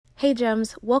Hey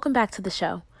Gems, welcome back to the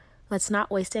show. Let's not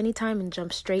waste any time and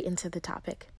jump straight into the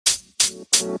topic.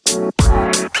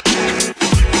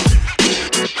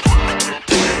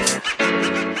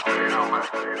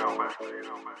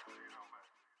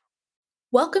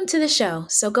 Welcome to the show.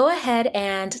 So go ahead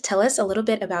and tell us a little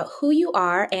bit about who you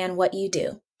are and what you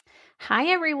do. Hi,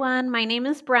 everyone. My name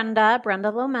is Brenda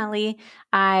Lomelli.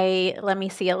 Let me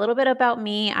see a little bit about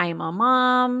me. I'm a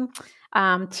mom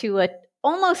to a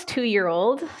almost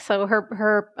 2-year-old. So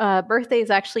her birthday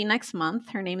is actually next month.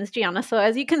 Her name is Gianna. So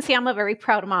as you can see, I'm a very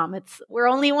proud mom. We're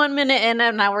only 1 minute in,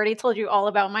 and I already told you all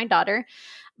about my daughter.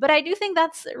 But I do think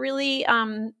that's really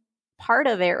part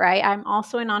of it, right? I'm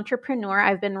also an entrepreneur.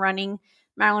 I've been running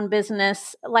my own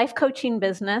business, life coaching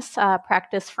business,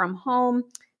 practice from home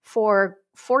for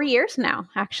 4 years now.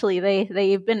 Actually,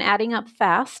 they've been adding up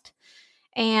fast.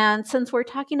 And since we're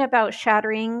talking about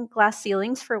shattering glass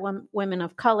ceilings for women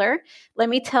of color, let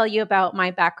me tell you about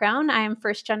my background. I am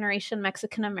first generation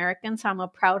Mexican American, so I'm a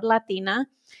proud Latina.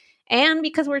 And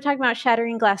because we're talking about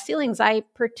shattering glass ceilings, I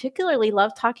particularly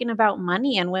love talking about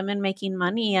money and women making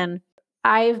money. And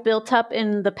I've built up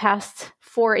in the past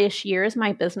 4-ish years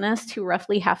my business to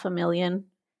roughly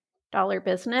 $500,000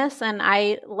 business. And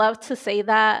I love to say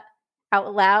that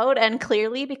out loud and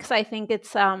clearly because I think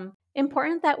it's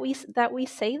important that we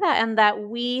say that and that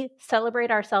we celebrate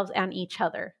ourselves and each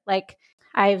other. Like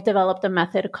I've developed a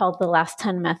method called the Last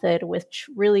 10 Method, which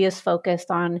really is focused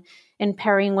on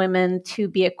empowering women to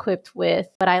be equipped with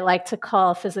what I like to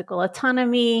call physical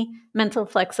autonomy, mental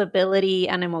flexibility,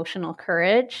 and emotional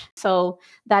courage. So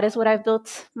that is what I've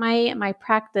built my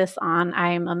practice on.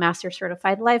 I'm a master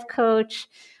certified life coach.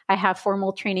 I have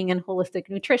formal training in holistic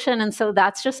nutrition. And so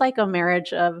that's just like a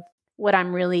marriage of what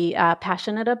I'm really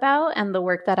passionate about and the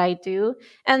work that I do.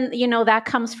 And, that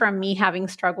comes from me having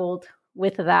struggled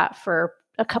with that for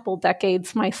a couple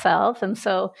decades myself. And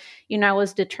so, I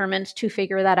was determined to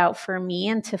figure that out for me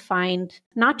and to find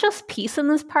not just peace in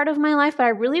this part of my life, but I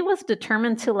really was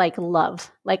determined to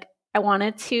love. I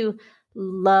wanted to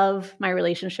love my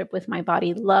relationship with my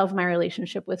body, love my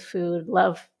relationship with food,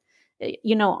 love,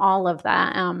 all of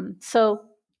that. So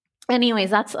anyways,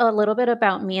 that's a little bit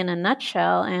about me in a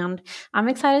nutshell. And I'm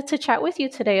excited to chat with you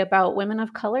today about women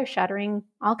of color shattering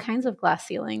all kinds of glass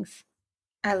ceilings.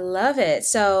 I love it.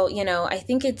 So, I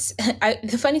think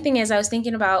the funny thing is I was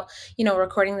thinking about,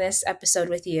 recording this episode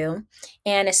with you.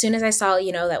 And as soon as I saw,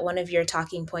 that one of your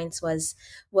talking points was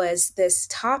this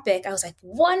topic, I was like,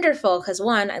 wonderful. Because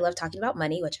one, I love talking about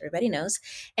money, which everybody knows.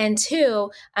 And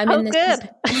two, Good.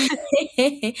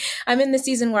 I'm in the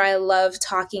season where I love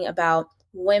talking about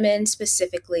women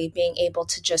specifically being able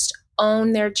to just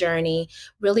own their journey,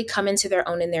 really come into their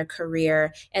own in their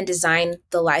career and design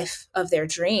the life of their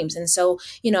dreams. And so,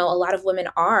 a lot of women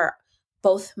are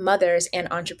both mothers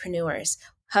and entrepreneurs,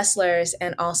 hustlers,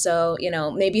 and also,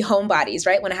 maybe homebodies,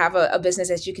 right? Want to have a business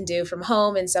that you can do from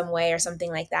home in some way or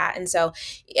something like that. And so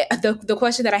the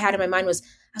question that I had in my mind was,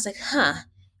 I was like,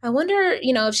 I wonder,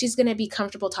 if she's going to be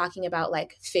comfortable talking about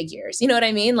like figures. You know what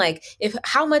I mean? Like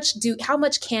how much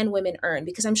can women earn?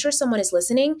 Because I'm sure someone is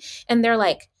listening and they're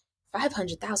like,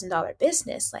 $500,000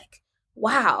 business, like,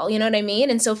 wow, you know what I mean?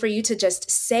 And so for you to just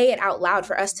say it out loud,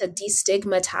 for us to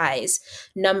destigmatize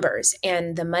numbers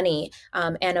and the money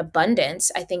and abundance,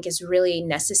 I think is really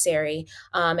necessary.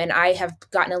 And I have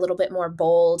gotten a little bit more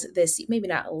bold maybe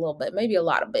not a little bit, maybe a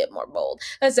lot of bit more bold.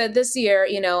 I said this year,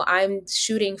 I'm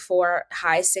shooting for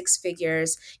high six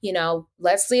figures.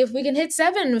 Let's see if we can hit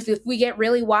seven if we get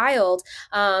really wild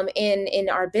in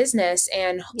our business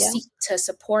and seek to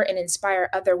support and inspire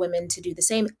other women to do the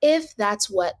same if that's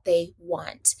what they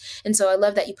want. And so I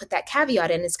love that you put that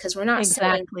caveat in. It's because we're not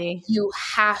saying you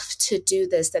have to do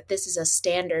this, that this is a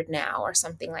standard now or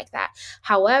something like that.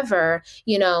 However,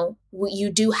 you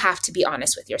do have to be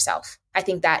honest with yourself. I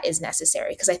think that is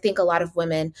necessary because I think a lot of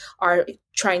women are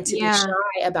trying to be shy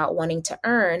about wanting to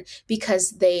earn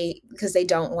because they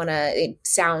don't want to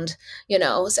sound,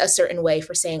 a certain way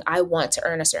for saying, I want to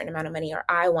earn a certain amount of money or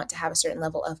I want to have a certain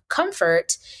level of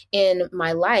comfort in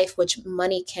my life, which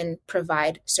money can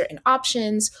provide certain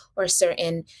options or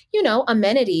certain,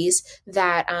 amenities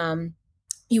that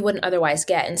you wouldn't otherwise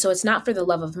get. And so it's not for the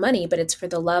love of money, but it's for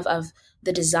the love of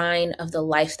the design of the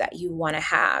life that you want to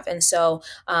have. And so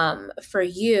for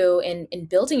you in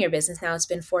building your business now, it's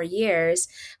been 4 years.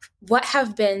 What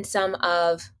have been some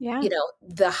of,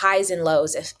 the highs and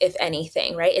lows, if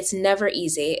anything, right? It's never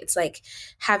easy. It's like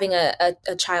having a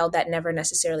child that never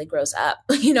necessarily grows up,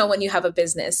 when you have a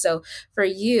business. So for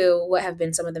you, what have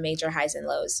been some of the major highs and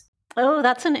lows? Oh,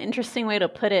 that's an interesting way to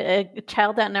put it. A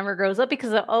child that never grows up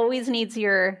because it always needs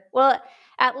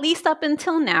at least up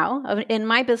until now, in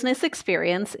my business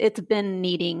experience, it's been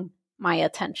needing my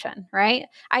attention, right?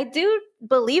 I do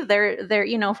believe there,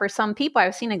 for some people,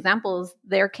 I've seen examples,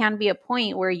 there can be a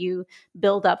point where you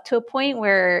build up to a point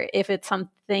where if it's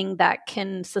something that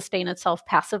can sustain itself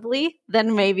passively,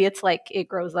 then maybe it's like it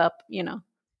grows up,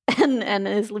 and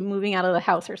is moving out of the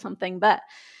house or something. But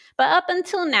up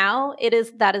until now,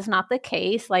 that is not the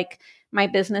case. Like, my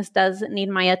business does need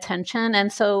my attention.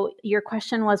 And so your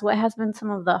question was, what has been some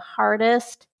of the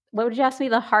hardest? What would you ask me?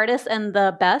 The hardest and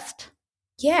the best?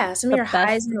 Yeah, some of your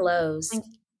highs and lows.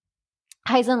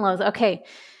 Highs and lows. Okay.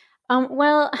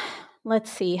 Well, let's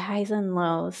see. Highs and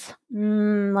lows.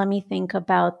 Let me think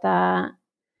about that.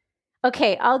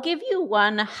 Okay, I'll give you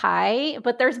one high,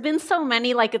 but there's been so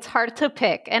many, like it's hard to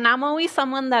pick. And I'm always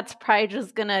someone that's probably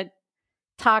just gonna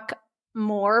talk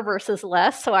more versus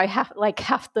less. So I have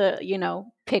to,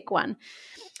 pick one.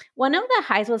 One of the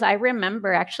highs was, I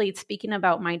remember actually speaking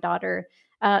about my daughter.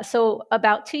 So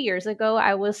about 2 years ago,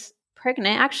 I was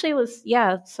pregnant. Actually, it was,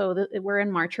 we're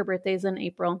in March. Her birthday's in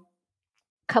April.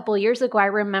 A couple of years ago, I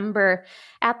remember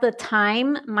at the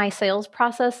time, my sales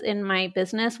process in my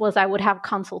business was I would have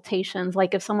consultations.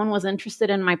 Like if someone was interested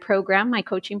in my program, my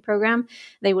coaching program,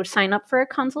 they would sign up for a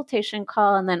consultation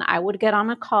call, and then I would get on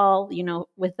a call,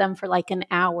 with them for like an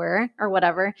hour or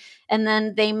whatever. And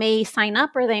then they may sign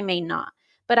up or they may not.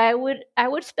 But I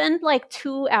would spend like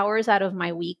 2 hours out of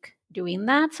my week doing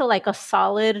that. So like a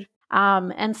solid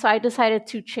and so I decided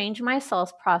to change my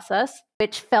sales process,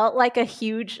 which felt like a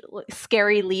huge,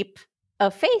 scary leap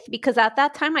of faith, because at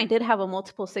that time I did have a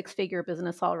multiple 6-figure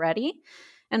business already.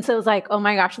 And so it was like, oh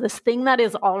my gosh, this thing that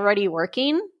is already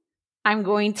working, I'm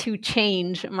going to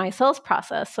change my sales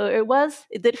process. So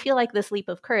it did feel like this leap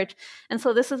of courage. And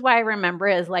so this is why I remember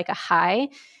it as like a high,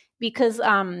 because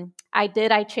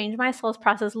I changed my sales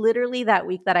process literally that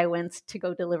week that I went to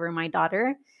go deliver my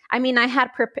daughter. I mean,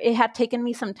 it had taken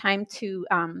me some time to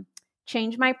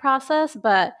change my process,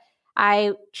 but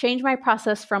I changed my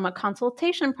process from a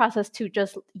consultation process to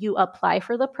just you apply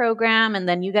for the program and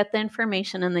then you get the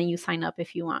information and then you sign up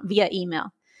if you want via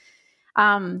email.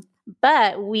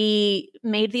 But we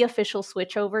made the official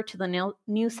switch over to the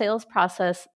new sales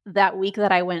process that week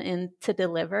that I went in to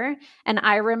deliver. And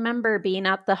I remember being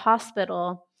at the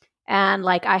hospital and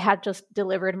like I had just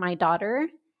delivered my daughter.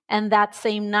 And that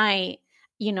same night,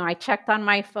 I checked on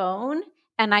my phone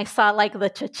and I saw like the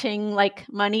cha-ching, like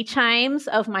money chimes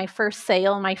of my first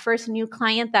sale, my first new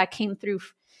client that came through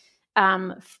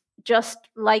just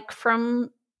like from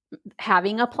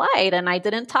having applied, and I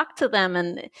didn't talk to them.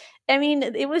 And I mean,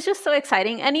 it was just so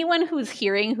exciting. Anyone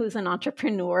who's an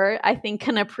entrepreneur, I think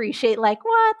can appreciate like,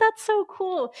 what, that's so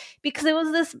cool. Because it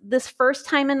was this first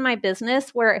time in my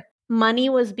business where money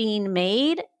was being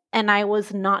made and I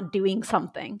was not doing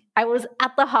something. I was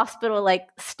at the hospital, like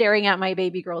staring at my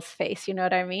baby girl's face, you know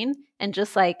what I mean? And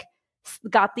just like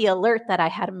got the alert that I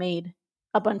had made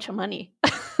a bunch of money.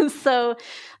 So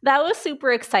that was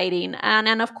super exciting.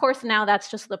 And of course, now that's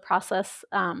just the process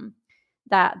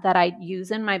that I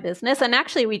use in my business. And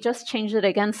actually, we just changed it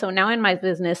again. So now in my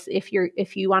business, if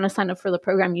you want to sign up for the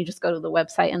program, you just go to the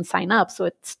website and sign up. So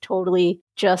it's totally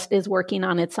just is working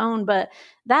on its own. But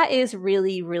that is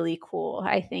really, really cool.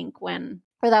 I think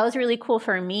that was really cool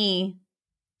for me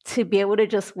to be able to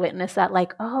just witness that,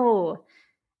 like, oh,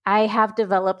 I have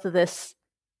developed this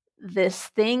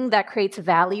thing that creates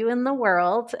value in the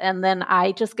world, and then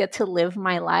I just get to live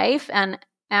my life. And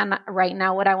right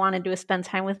now, what I want to do is spend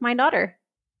time with my daughter.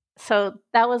 So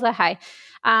that was a high.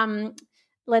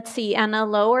 Let's see, and a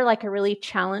low, or like a really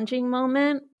challenging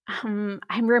moment. I'm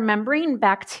remembering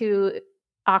back to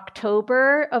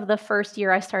October of the first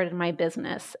year I started my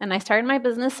business, and I started my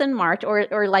business in March,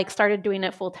 or like started doing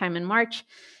it full time in March.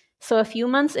 So a few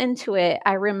months into it,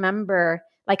 I remember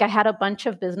like I had a bunch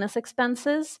of business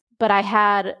expenses, but I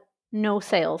had no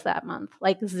sales that month,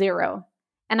 like zero.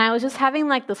 And I was just having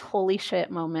like this holy shit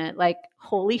moment, like,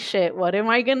 holy shit, what am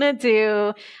I going to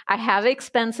do? I have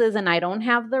expenses and I don't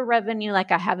have the revenue.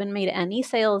 Like I haven't made any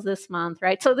sales this month,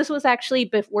 right? So this was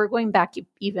actually, we're going back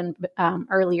even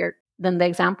earlier than the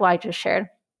example I just shared.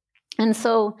 And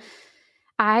so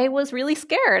I was really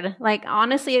scared. Like,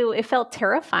 honestly, it felt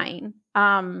terrifying.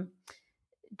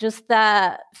 Just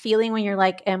that feeling when you're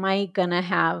like, am I going to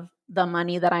have the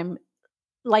money that I'm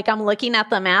looking at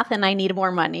the math and I need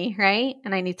more money, right?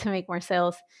 And I need to make more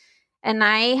sales. And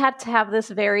I had to have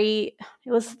it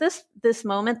was this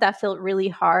moment that felt really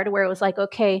hard, where it was like,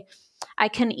 okay, I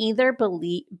can either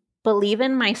believe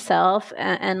in myself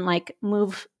and like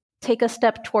take a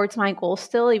step towards my goal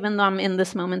still, even though I'm in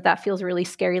this moment that feels really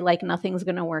scary, like nothing's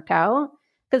going to work out.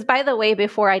 Because by the way,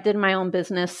 before I did my own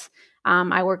business,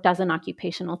 I worked as an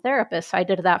occupational therapist. So I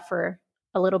did that for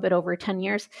a little bit over 10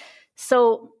 years.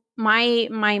 So my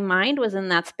mind was in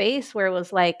that space where it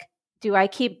was like, do I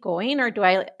keep going or do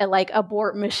I like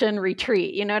abort mission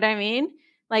retreat? You know what I mean?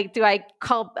 Like, do I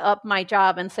call up my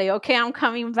job and say, okay, I'm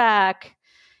coming back,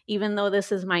 even though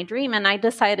this is my dream? And I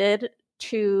decided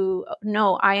to,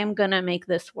 no, I am going to make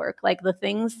this work. Like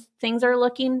things are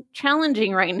looking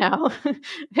challenging right now,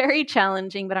 very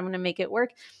challenging, but I'm going to make it work.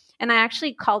 And I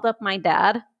actually called up my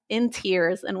dad in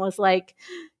tears and was like,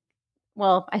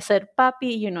 well, I said,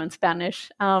 papi, in Spanish,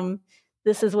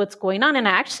 this is what's going on. And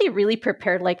I actually really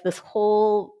prepared like this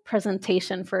whole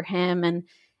presentation for him and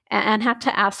had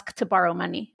to ask to borrow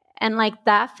money. And like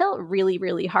that felt really,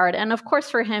 really hard. And of course,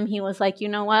 for him, he was like, you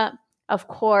know what? Of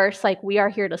course, like we are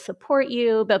here to support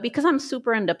you. But because I'm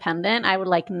super independent, I would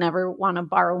like never want to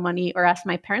borrow money or ask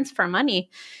my parents for money.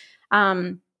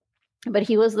 But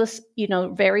he was this,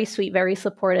 very sweet, very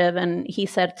supportive. And he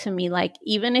said to me, like,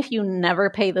 even if you never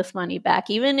pay this money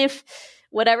back, even if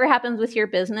whatever happens with your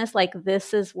business, like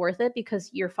this is worth it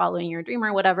because you're following your dream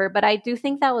or whatever. But I do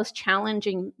think that was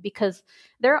challenging because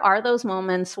there are those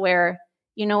moments where,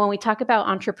 when we talk about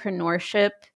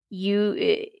entrepreneurship,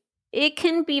 it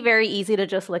can be very easy to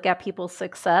just look at people's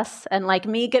success and like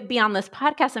me be on this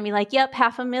podcast and be like, yep,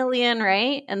 500,000,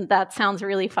 right? And that sounds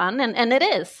really fun. And it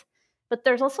is. But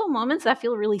there's also moments that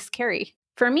feel really scary.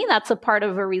 For me, that's a part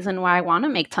of a reason why I want to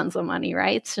make tons of money,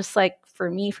 right? It's just like for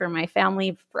me, for my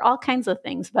family, for all kinds of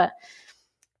things. But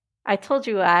I told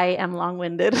you I am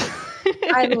long-winded.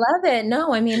 I love it.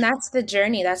 No, I mean, that's the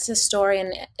journey. That's the story.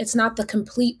 And it's not the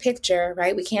complete picture,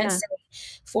 right? We can't say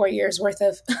 4 years worth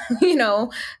of,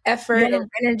 effort and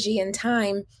energy and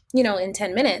time, in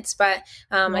 10 minutes. But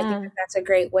I think that's a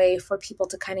great way for people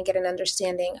to kind of get an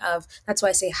understanding of, that's why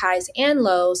I say highs and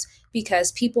lows,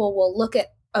 because people will look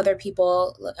at other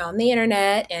people on the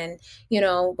internet and,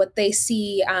 what they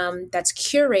see that's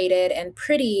curated and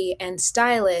pretty and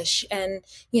stylish and,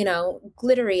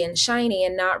 glittery and shiny,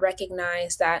 and not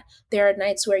recognize that there are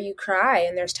nights where you cry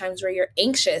and there's times where you're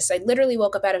anxious. I literally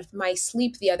woke up out of my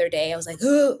sleep the other day. I was like,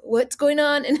 oh, what's going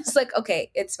on? And it's like,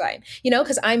 okay, it's fine,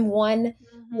 because I'm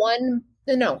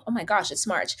no, oh my gosh, it's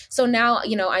March. So now,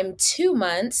 I'm 2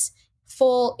 months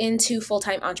into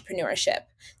full-time entrepreneurship.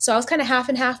 So I was kind of half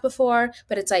and half before,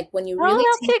 but it's like when you really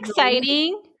that's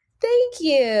exciting. Thank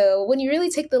you. When you really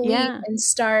take the leap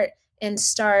and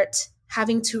start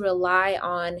having to rely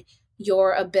on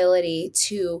your ability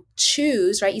to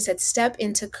choose, right? You said step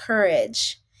into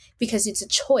courage because it's a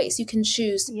choice. You can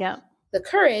choose the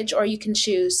courage or you can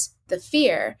choose the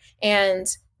fear. And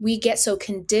we get so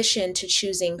conditioned to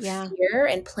choosing fear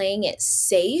and playing it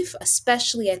safe,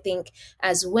 especially I think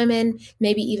as women,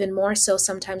 maybe even more so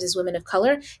sometimes as women of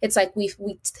color. It's like we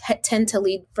tend to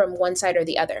lead from one side or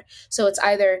the other. So it's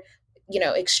either,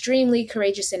 extremely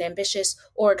courageous and ambitious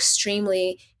or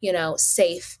extremely,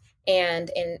 safe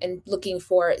and looking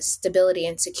for stability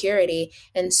and security.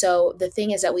 And so the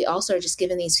thing is that we also are just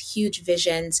given these huge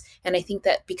visions. And I think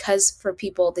that because for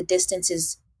people, the distance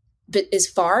is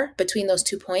far between those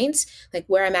 2 points, like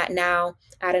where I'm at now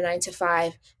at a 9 to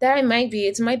 5, that it might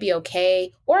be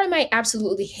okay, or I might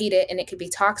absolutely hate it and it could be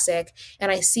toxic.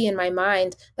 And I see in my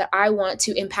mind that I want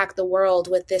to impact the world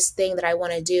with this thing that I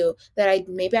want to do, that I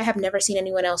have never seen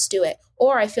anyone else do it,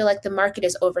 or I feel like the market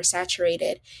is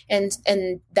oversaturated and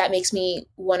that makes me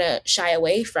want to shy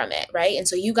away from it, right? And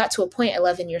so you got to a point, I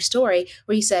love in your story,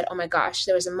 where you said, oh my gosh,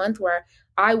 there was a month where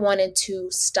I wanted to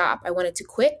stop. I wanted to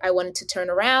quit. I wanted to turn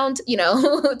around,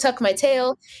 tuck my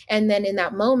tail. And then in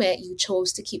that moment, you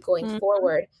chose to keep going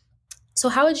forward. So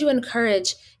how would you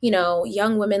encourage,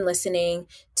 young women listening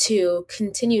to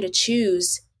continue to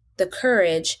choose the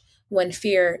courage when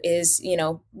fear is,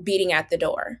 beating at the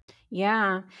door?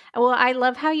 Yeah. Well, I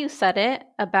love how you said it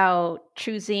about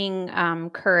choosing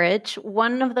courage.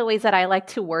 One of the ways that I like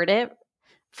to word it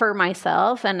for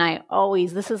myself, and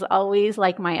this is always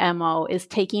like my MO, is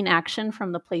taking action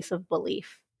from the place of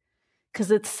belief.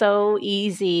 Because it's so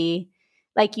easy.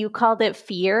 Like you called it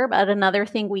fear, but another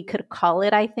thing we could call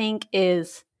it, I think,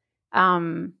 is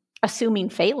assuming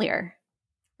failure,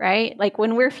 right? Like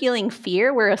when we're feeling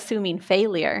fear, we're assuming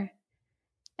failure.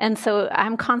 And so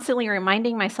I'm constantly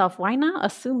reminding myself, why not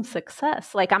assume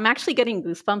success? Like I'm actually getting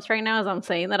goosebumps right now as I'm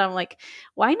saying that. I'm like,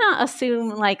 why not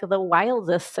assume like the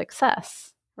wildest success?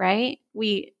 Right?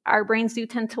 Our brains do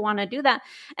tend to want to do that.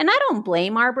 And I don't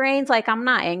blame our brains. Like I'm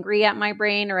not angry at my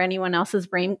brain or anyone else's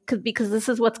brain because this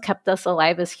is what's kept us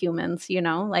alive as humans,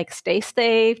 like stay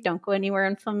safe, don't go anywhere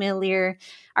unfamiliar.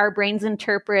 Our brains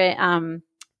interpret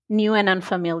new and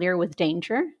unfamiliar with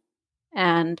danger.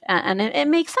 And it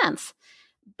makes sense.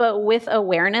 But with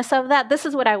awareness of that, this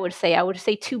is what I would say. I would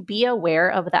say to be aware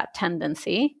of that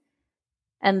tendency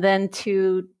and then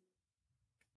to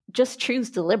just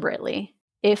choose deliberately.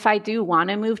 If I do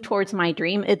want to move towards my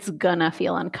dream, it's gonna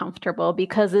feel uncomfortable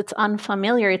because it's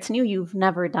unfamiliar. It's new. You've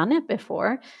never done it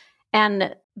before.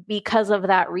 And because of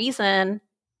that reason,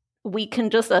 we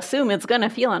can just assume it's gonna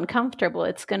feel uncomfortable.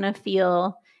 It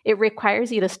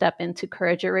requires you to step into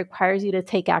courage. It requires you to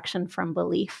take action from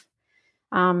belief.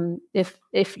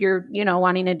 If you're,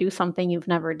 wanting to do something you've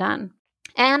never done.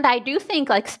 And I do think,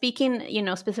 like, speaking,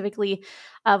 specifically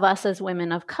of us as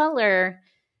women of color,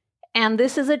 and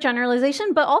this is a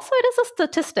generalization, but also it is a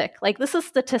statistic. Like, this is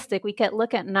statistic. We can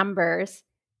look at numbers.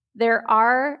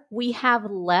 We have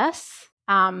less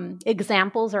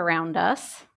examples around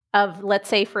us of, let's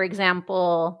say, for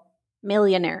example,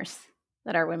 millionaires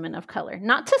that are women of color.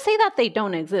 Not to say that they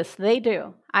don't exist. They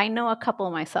do. I know a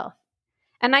couple myself.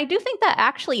 And I do think that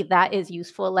actually that is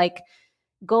useful. Like,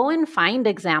 go and find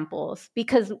examples,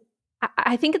 because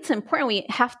I think it's important. We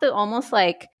have to almost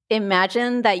like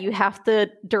imagine that you have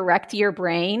to direct your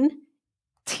brain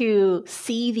to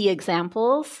see the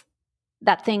examples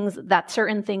that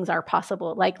certain things are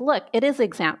possible. Like, look, it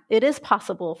is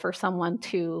possible for someone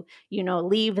to,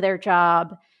 leave their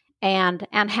job and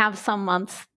have some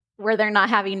months where they're not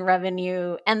having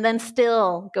revenue and then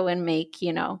still go and make,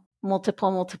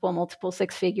 multiple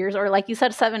six figures, or like you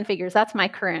said, 7 figures. That's my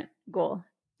current goal.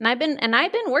 And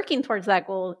I've been working towards that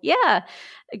goal. Yeah.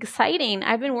 Exciting.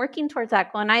 I've been working towards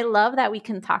that goal. And I love that we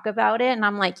can talk about it. And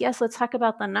I'm like, yes, let's talk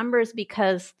about the numbers,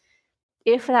 because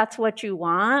if that's what you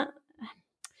want,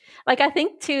 like, I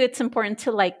think too, it's important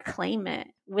to like claim it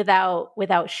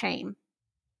without shame.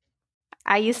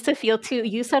 I used to feel too,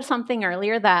 you said something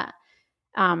earlier that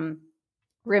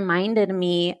reminded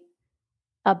me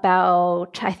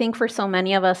about, I think for so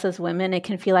many of us as women, it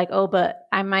can feel like, oh, but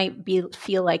I might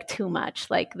feel like too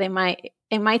much. Like it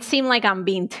might seem like I'm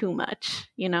being too much,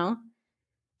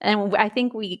 And I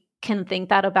think we can think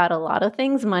that about a lot of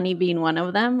things, money being one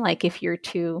of them. Like if you're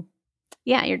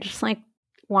you're just like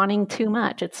wanting too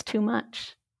much. It's too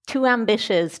much, too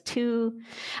ambitious,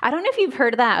 I don't know if you've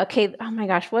heard that. Okay. Oh my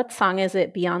gosh. What song is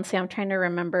it? Beyonce. I'm trying to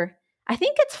remember. I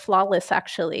think it's Flawless,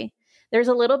 actually. There's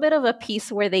a little bit of a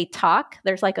piece where they talk.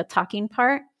 There's like a talking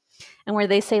part, and where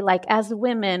they say, like, as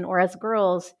women or as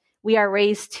girls, we are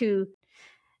raised to,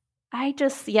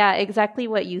 exactly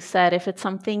what you said. If it's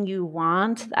something you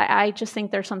want, I just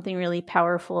think there's something really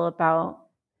powerful about,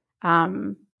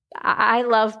 I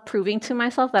love proving to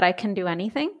myself that I can do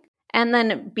anything. And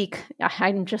then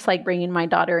I'm just like bringing my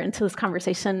daughter into this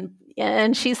conversation,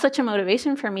 and she's such a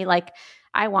motivation for me. Like,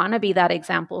 I want to be that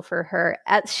example for her.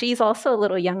 She's also a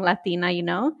little young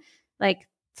Latina, like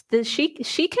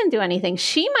she can do anything.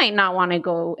 She might not want to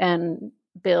go and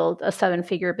build a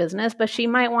 7-figure business, but she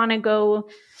might want to go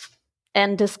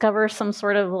and discover some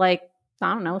sort of, like,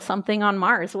 I don't know, something on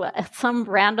Mars, some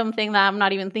random thing that I'm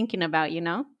not even thinking about,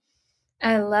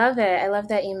 I love it. I love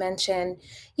that you mentioned,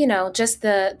 just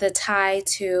the tie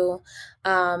to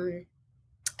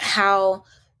how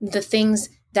the things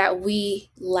that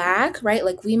we lack, right?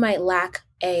 Like, we might lack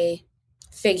a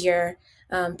figure,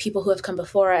 people who have come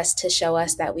before us to show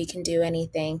us that we can do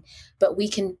anything, but we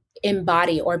can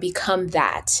embody or become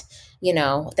that,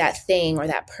 that thing or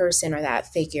that person or that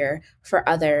figure for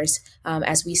others,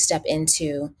 as we step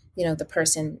into, the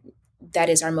person that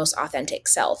is our most authentic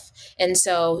self. And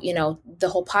so, the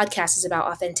whole podcast is about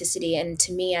authenticity. And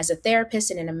to me, as a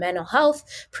therapist and in a mental health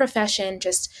profession,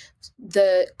 just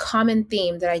the common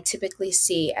theme that I typically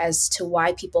see as to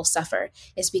why people suffer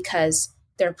is because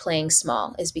they're playing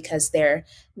small, is because they're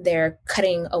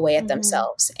cutting away at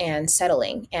themselves and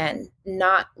settling and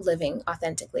not living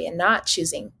authentically and not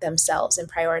choosing themselves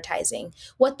and prioritizing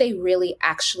what they really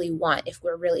actually want, if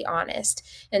we're really honest.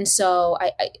 And so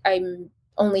I'm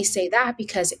only say that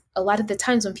because a lot of the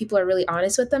times when people are really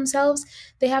honest with themselves,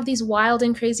 they have these wild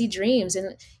and crazy dreams.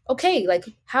 And okay, like,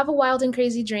 have a wild and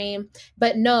crazy dream,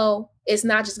 but no, it's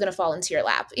not just going to fall into your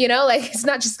lap, like, it's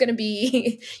not just going to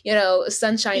be,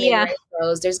 sunshine and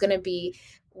rainbows. There's going to be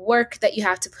work that you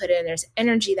have to put in. There's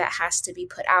energy that has to be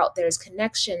put out. There's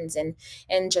connections and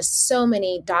just so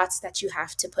many dots that you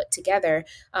have to put together.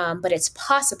 But it's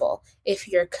possible if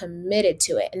you're committed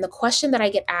to it. And the question that I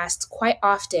get asked quite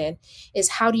often is,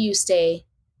 how do you stay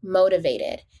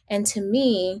motivated? And to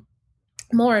me,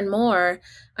 more and more,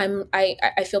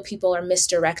 I feel people are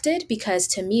misdirected, because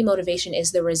to me, motivation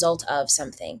is the result of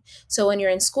something. So when you're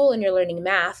in school and you're learning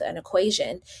math, an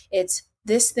equation, it's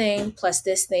this thing plus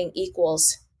this thing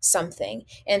equals something.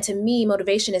 And to me,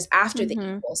 motivation is after the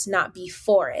equals, not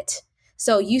before it.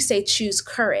 So you say choose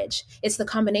courage. It's the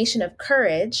combination of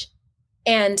courage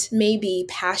and maybe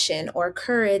passion or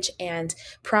courage and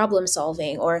problem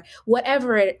solving or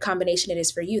whatever combination it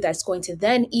is for you that's going to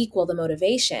then equal the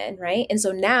motivation, right? And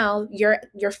so now your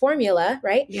formula,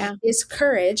 right, Yeah. is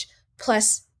courage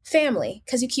plus family,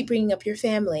 because you keep bringing up your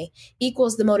family,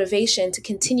 equals the motivation to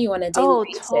continue on a daily Oh,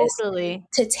 basis, totally.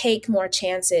 to take more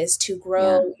chances, to Yeah.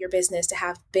 grow your business, to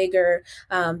have bigger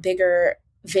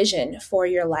vision for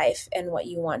your life and what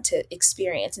you want to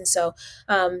experience. And so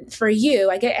for you,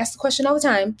 I get asked the question all the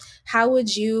time: how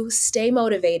would you stay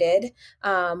motivated?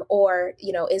 Or,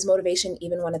 is motivation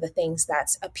even one of the things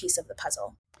that's a piece of the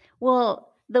puzzle?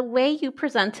 Well, the way you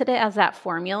presented it as that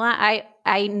formula,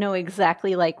 I know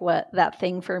exactly like what that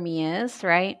thing for me is,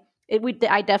 right?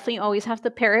 I definitely always have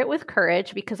to pair it with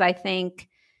courage, because I think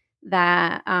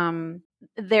that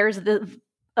there's the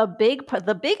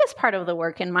biggest part of the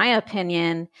work, in my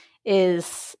opinion,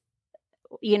 is,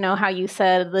 how you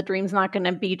said the dream's not going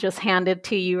to be just handed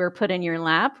to you or put in your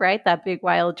lap, right? That big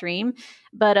wild dream.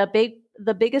 But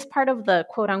the biggest part of the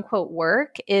quote unquote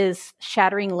work is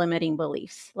shattering limiting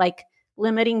beliefs, like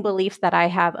limiting beliefs that I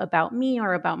have about me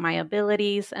or about my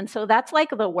abilities. And so that's like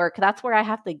the work. That's where I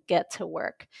have to get to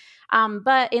work.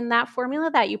 But in that formula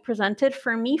that you presented,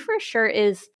 for me, for sure,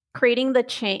 is creating the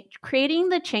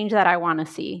change that I want to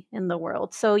see in the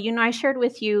world. So, I shared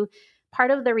with you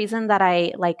part of the reason that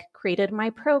I created my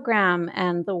program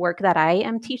and the work that I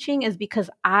am teaching is because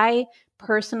I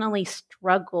personally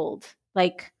struggled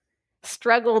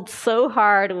so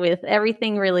hard with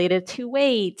everything related to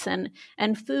weight and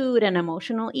food and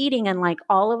emotional eating and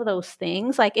all of those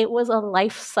things. It was a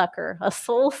life sucker, a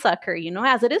soul sucker,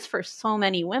 as it is for so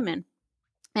many women.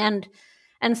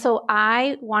 And so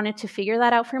I wanted to figure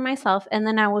that out for myself. And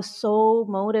then I was so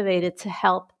motivated to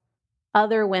help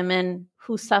other women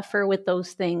who suffer with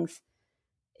those things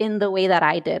in the way that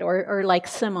I did, or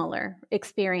similar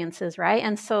experiences, right?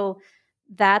 And so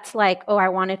that's I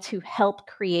wanted to help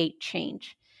create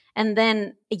change. And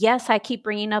then, yes, I keep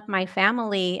bringing up my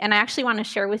family. And I actually want to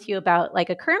share with you about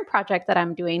a current project that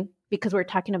I'm doing, because we're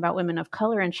talking about women of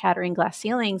color and shattering glass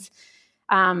ceilings.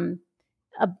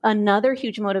 Another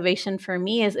huge motivation for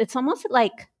me is it's almost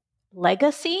like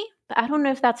legacy. I don't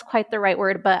know if that's quite the right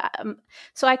word, but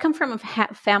so I come from a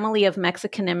family of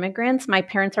Mexican immigrants. My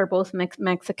parents are both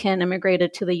Mexican,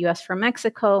 immigrated to the US from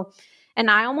Mexico. And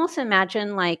I almost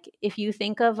imagine if you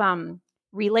think of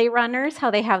relay runners,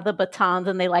 how they have the batons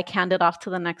and they hand it off to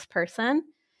the next person.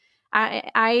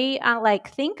 I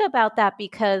think about that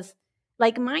because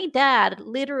my dad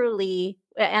literally,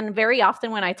 and very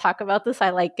often when I talk about this,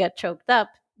 I get choked up,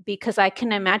 because I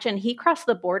can imagine he crossed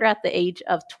the border at the age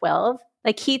of 12.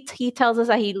 He tells us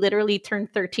that he literally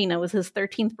turned 13. It was his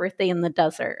 13th birthday in the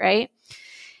desert, right?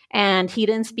 And he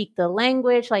didn't speak the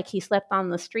language. He slept on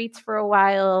the streets for a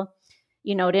while,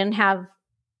 didn't have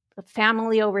a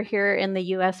family over here in the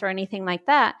US or anything like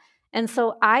that. And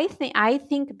so I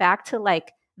think back to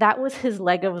that was his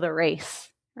leg of the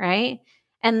race, right?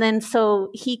 And then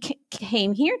so he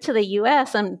came here to the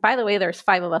US. And by the way, there's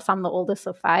 5 of us. I'm the oldest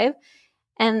of 5.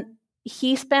 And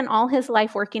he spent all his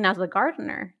life working as a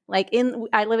gardener.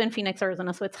 I live in Phoenix,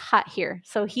 Arizona, so it's hot here.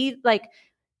 So he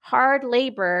hard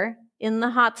labor in the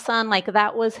hot sun,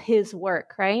 that was his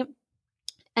work, right?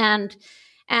 And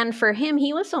for him,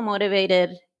 he was so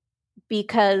motivated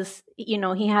because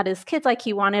he had his kids.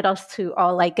 He wanted us to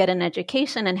all get an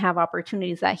education and have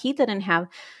opportunities that he didn't have.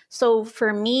 So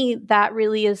for me, that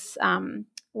really is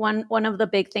one of the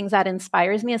big things that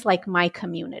inspires me, is my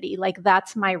community.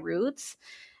 That's my roots.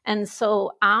 And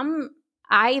so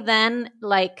I then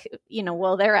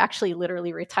well, they're actually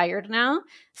literally retired now.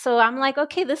 So I'm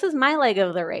okay, this is my leg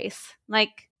of the race.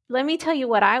 Let me tell you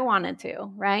what I want to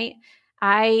do, right?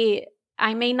 I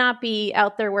may not be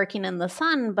out there working in the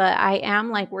sun, but I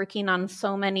am working on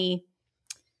so many.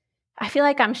 I feel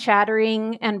like I'm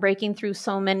shattering and breaking through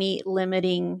so many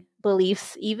limiting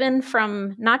beliefs, even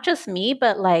from not just me,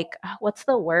 but what's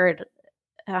the word?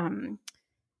 In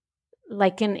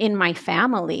my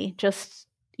family, just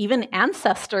even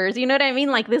ancestors, you know what I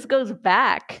mean? This goes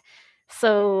back.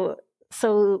 So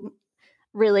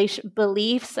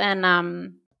beliefs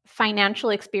and financial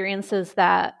experiences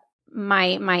that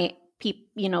my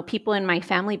people in my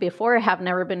family before have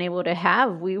never been able to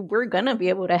have. We're going to be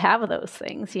able to have those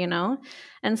things,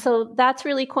 And so that's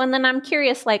really cool. And then I'm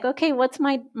curious, okay, what's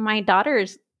my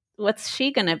daughter's, what's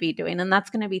she going to be doing? And that's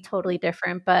going to be totally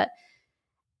different. But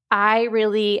I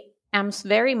really am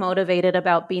very motivated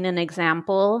about being an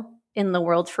example in the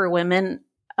world for women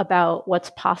about what's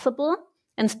possible.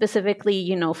 And specifically,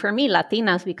 for me,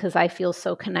 Latinas, because I feel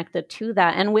so connected to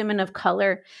that, and women of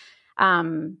color.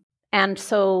 And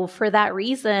so for that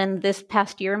reason, this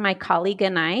past year, my colleague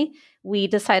and I, we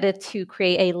decided to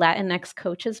create a Latinx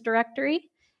coaches directory.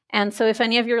 And so if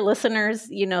any of your listeners,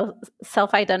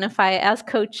 self-identify as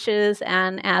coaches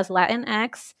and as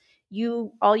Latinx,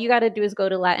 all you got to do is go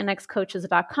to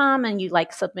latinxcoaches.com and you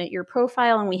submit your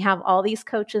profile, and we have all these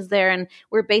coaches there, and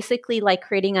we're basically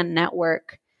creating a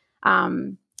network,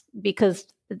 because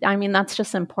that's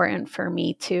just important for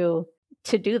me to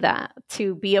do that,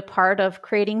 to be a part of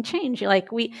creating change. I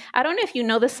don't know if you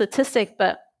know the statistic,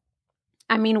 but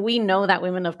we know that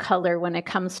women of color, when it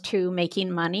comes to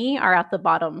making money, are at the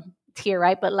bottom tier,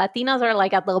 right? But Latinas are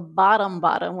at the bottom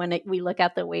when we look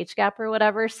at the wage gap or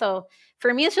whatever. So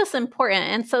for me, it's just important.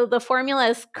 And so the formula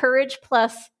is courage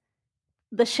plus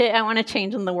the shit I want to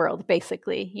change in the world,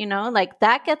 basically.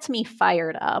 That gets me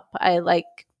fired up. I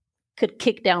could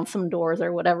kick down some doors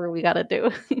or whatever we got to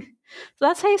do. So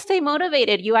that's how you stay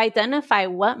motivated. You identify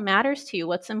what matters to you,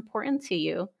 what's important to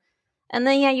you. And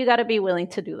then, you got to be willing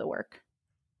to do the work.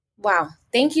 Wow.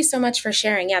 Thank you so much for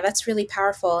sharing. Yeah, that's really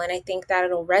powerful. And I think that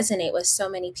it'll resonate with so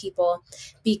many people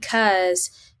because,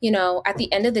 at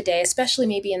the end of the day, especially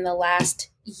maybe in the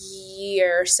last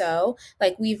year or so,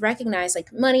 we've recognized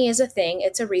money is a thing,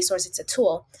 it's a resource, it's a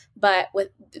tool, but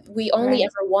we only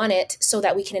ever want it so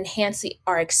that we can enhance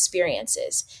our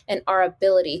experiences and our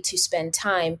ability to spend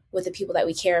time with the people that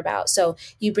we care about. So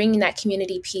you bringing that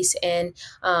community piece in,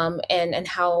 and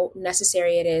how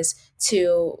necessary it is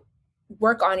to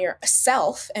work on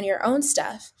yourself and your own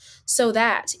stuff so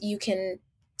that you can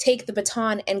take the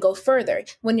baton and go further.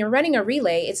 When you're running a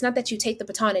relay, it's not that you take the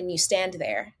baton and you stand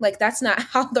there. That's not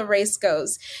how the race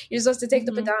goes. You're supposed to take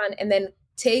the baton and then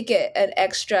take it an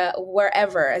extra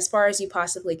wherever, as far as you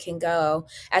possibly can go,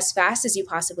 as fast as you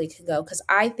possibly can go. Because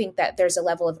I think that there's a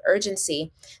level of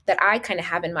urgency that I kind of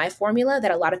have in my formula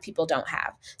that a lot of people don't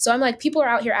have. So I'm people are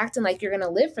out here acting like you're going to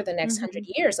live for the next 100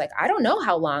 years. I don't know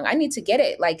how long. I need to get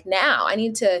it now. I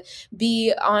need to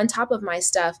be on top of my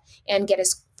stuff and get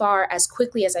as far as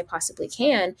quickly as I possibly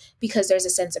can, because there's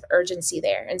a sense of urgency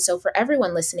there. And so for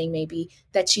everyone listening, maybe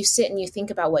that you sit and you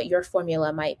think about what your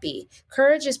formula might be.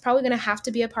 Courage is probably going to have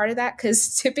to be a part of that,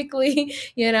 because typically,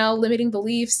 limiting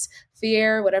beliefs,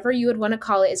 fear, whatever you would want to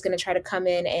call it, is going to try to come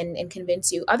in and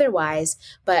convince you otherwise.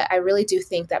 But I really do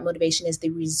think that motivation is the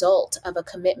result of a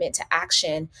commitment to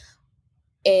action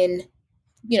in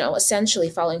essentially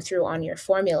following through on your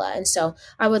formula. And so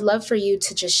I would love for you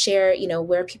to just share,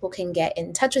 where people can get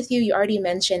in touch with you. You already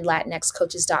mentioned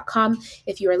latinxcoaches.com.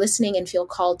 If you are listening and feel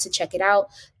called to check it out,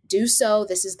 do so.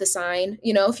 This is the sign.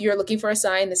 If you're looking for a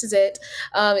sign, this is it.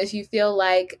 If you feel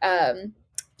like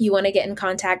you want to get in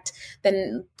contact,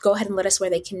 then go ahead and let us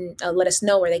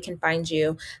know where they can find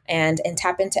you and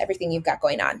tap into everything you've got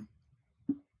going on.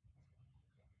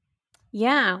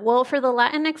 Yeah. Well, for the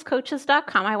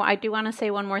latinxcoaches.com, I do want to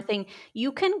say one more thing.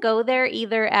 You can go there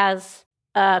either as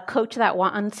a coach that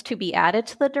wants to be added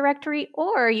to the directory,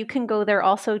 or you can go there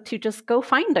also to just go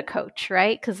find a coach,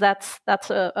 right? Because that's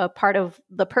a part of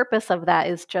the purpose of that,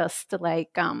 is just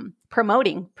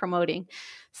promoting.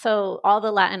 So all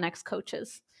the Latinx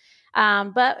coaches.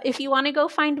 But if you want to go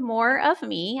find more of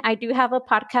me, I do have a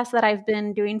podcast that I've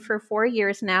been doing for 4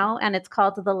 years now, and it's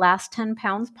called the Last 10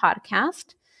 Pounds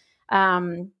Podcast.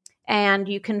 And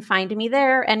you can find me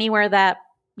there anywhere that,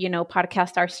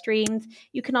 podcasts are streamed.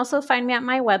 You can also find me at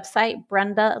my website,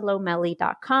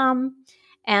 brendalomelli.com.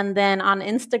 And then on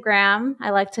Instagram,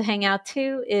 I like to hang out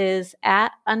too, is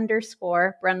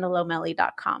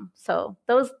 @_brendalomelli.com. So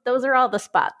those are all the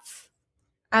spots.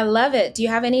 I love it. Do you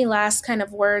have any last kind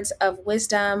of words of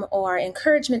wisdom or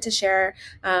encouragement to share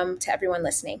to everyone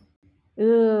listening?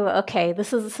 Ooh, okay.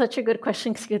 This is such a good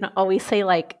question, because you can always say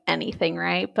anything,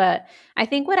 right? But I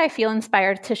think what I feel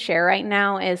inspired to share right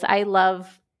now is I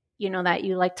love, that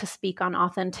you like to speak on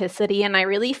authenticity. And I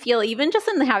really feel, even just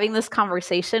in having this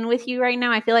conversation with you right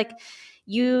now, I feel like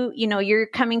you're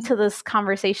coming to this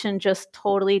conversation just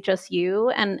totally just you,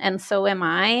 and so am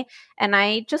I. And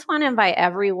I just want to invite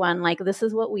everyone, this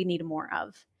is what we need more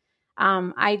of.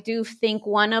 I do think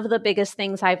one of the biggest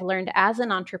things I've learned as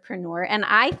an entrepreneur, and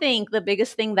I think the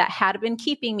biggest thing that had been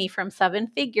keeping me from 7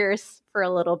 figures for a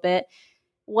little bit,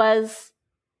 was,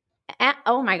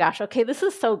 oh my gosh, okay, this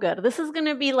is so good. This is going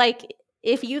to be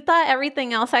if you thought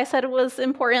everything else I said was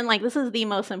important, this is the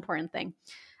most important thing.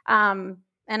 And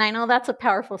I know that's a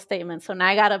powerful statement, so now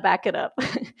I got to back it up.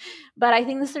 But I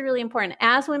think this is really important.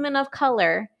 As women of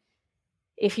color,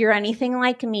 if you're anything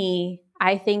like me,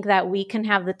 I think that we can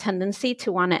have the tendency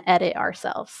to want to edit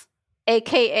ourselves,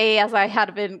 AKA, as I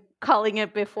had been calling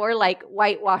it before,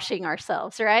 whitewashing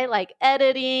ourselves, right?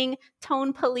 Editing,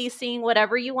 tone policing,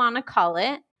 whatever you want to call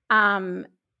it. And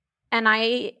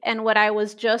what I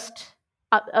was just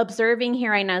observing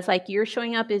here right now is like, you're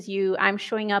showing up as you, I'm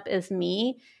showing up as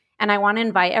me. And I want to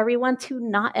invite everyone to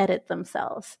not edit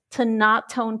themselves, to not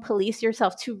tone police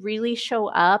yourself, to really show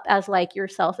up as like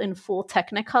yourself in full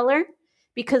Technicolor,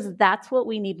 because that's what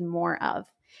we need more of.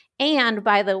 And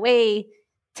by the way,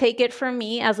 take it from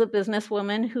me as a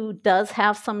businesswoman who does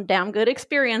have some damn good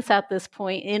experience at this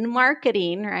point in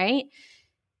marketing, right?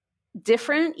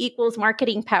 Different equals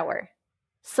marketing power.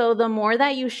 So the more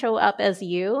that you show up as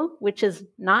you, which is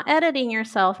not editing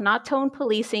yourself, not tone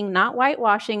policing, not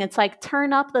whitewashing, it's like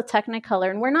turn up the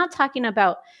Technicolor. And we're not talking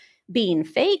about being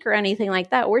fake or anything like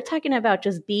that. We're talking about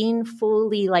just being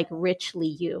fully like richly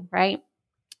you, right?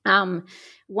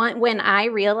 When I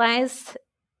realized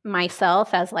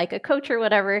myself as like a coach or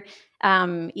whatever,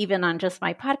 even on just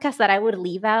my podcast, that I would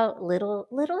leave out little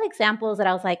examples that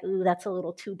I was like, ooh, that's a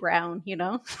little too brown, you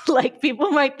know? Like people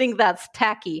might think that's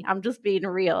tacky. I'm just being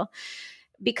real.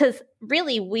 Because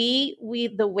really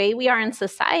we the way we are in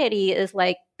society is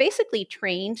like basically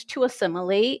trained to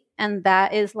assimilate, and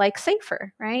that is like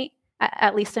safer, right?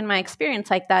 At least in my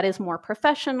experience, like that is more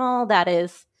professional. That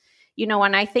is, you know,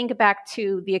 when I think back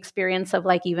to the experience of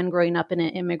like even growing up in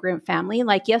an immigrant family,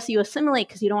 like, yes, you assimilate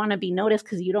because you don't want to be noticed,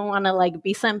 because you don't want to like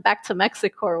be sent back to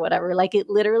Mexico or whatever. Like it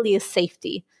literally is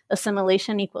safety.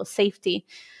 Assimilation equals safety.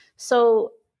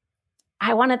 So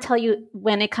I want to tell you,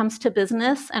 when it comes to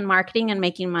business and marketing and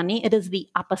making money, it is the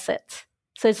opposite.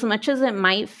 So as much as it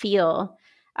might feel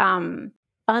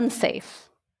unsafe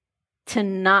to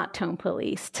not tone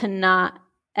police, to not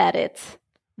edit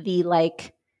the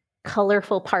like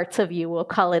colorful parts of you, we'll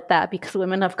call it that, because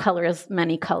women of color has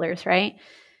many colors, right?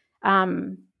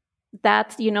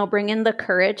 That's, you know, bring in the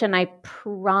courage, and I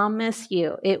promise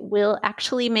you it will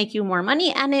actually make you more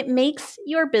money, and it makes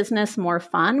your business more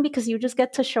fun because you just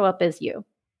get to show up as you,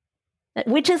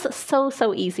 which is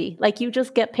so easy. Like you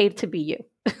just get paid to be you.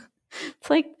 It's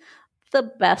like the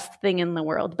best thing in the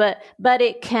world, but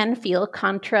it can feel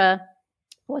how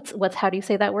do you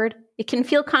say that word? It can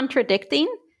feel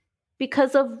contradicting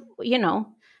because of, you know,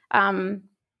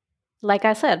 like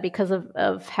I said, because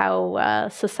of how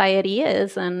society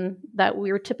is, and that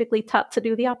we were typically taught to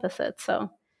do the opposite.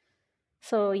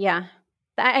 So yeah,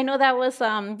 I know that was,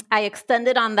 I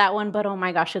extended on that one, but oh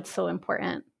my gosh, it's so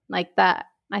important. Like that,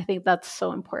 I think that's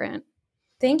so important.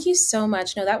 Thank you so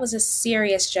much. No, that was a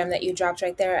serious gem that you dropped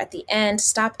right there at the end.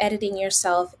 Stop editing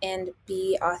yourself and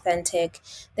be authentic.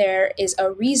 There is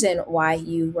a reason why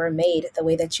you were made the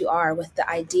way that you are, with the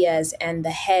ideas and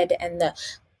the head and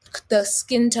the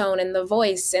skin tone and the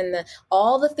voice and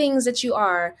all the things that you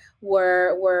are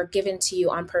were given to you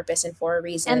on purpose and for a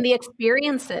reason. And the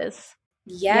experiences.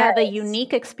 Yes. Yeah, the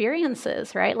unique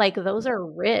experiences, right? Like those are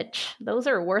rich. Those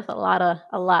are worth a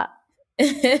lot.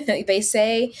 They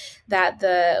say that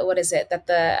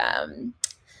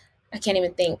I can't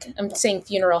even think. I'm saying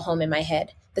funeral home in my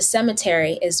head. The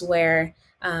cemetery is where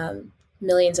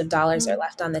millions of dollars are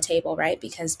left on the table, right?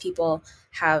 Because people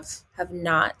have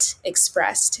not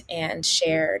expressed and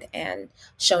shared and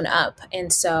shown up.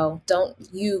 And so don't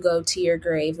you go to your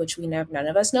grave, which none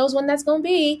of us knows when that's going to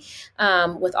be,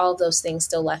 with all of those things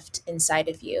still left inside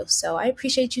of you. So I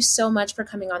appreciate you so much for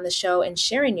coming on the show and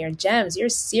sharing your gems. You're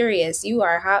serious. You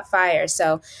are hot fire.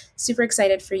 So super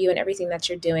excited for you and everything that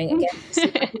you're doing.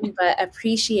 Again, but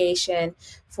appreciation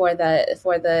for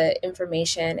the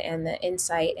information and the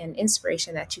insight and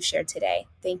inspiration that you shared today.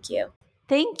 Thank you.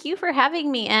 Thank you for having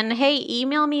me. And hey,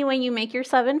 email me when you make your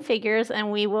 7 figures,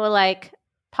 and we will like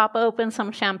pop open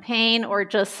some champagne or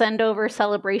just send over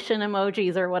celebration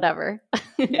emojis or whatever.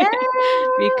 Yeah!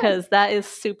 Because that is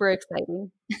super exciting.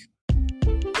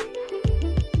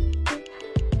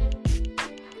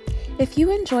 If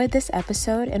you enjoyed this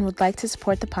episode and would like to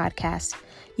support the podcast,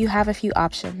 you have a few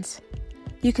options.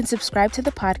 You can subscribe to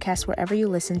the podcast wherever you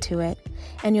listen to it,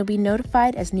 and you'll be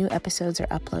notified as new episodes are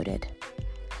uploaded.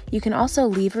 You can also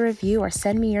leave a review or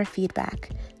send me your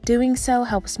feedback. Doing so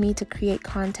helps me to create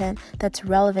content that's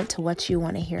relevant to what you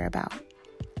want to hear about.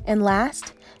 And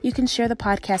last, you can share the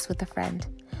podcast with a friend.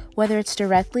 Whether it's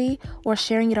directly or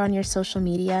sharing it on your social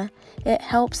media, it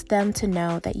helps them to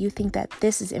know that you think that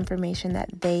this is information that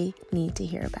they need to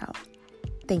hear about.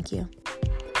 Thank you.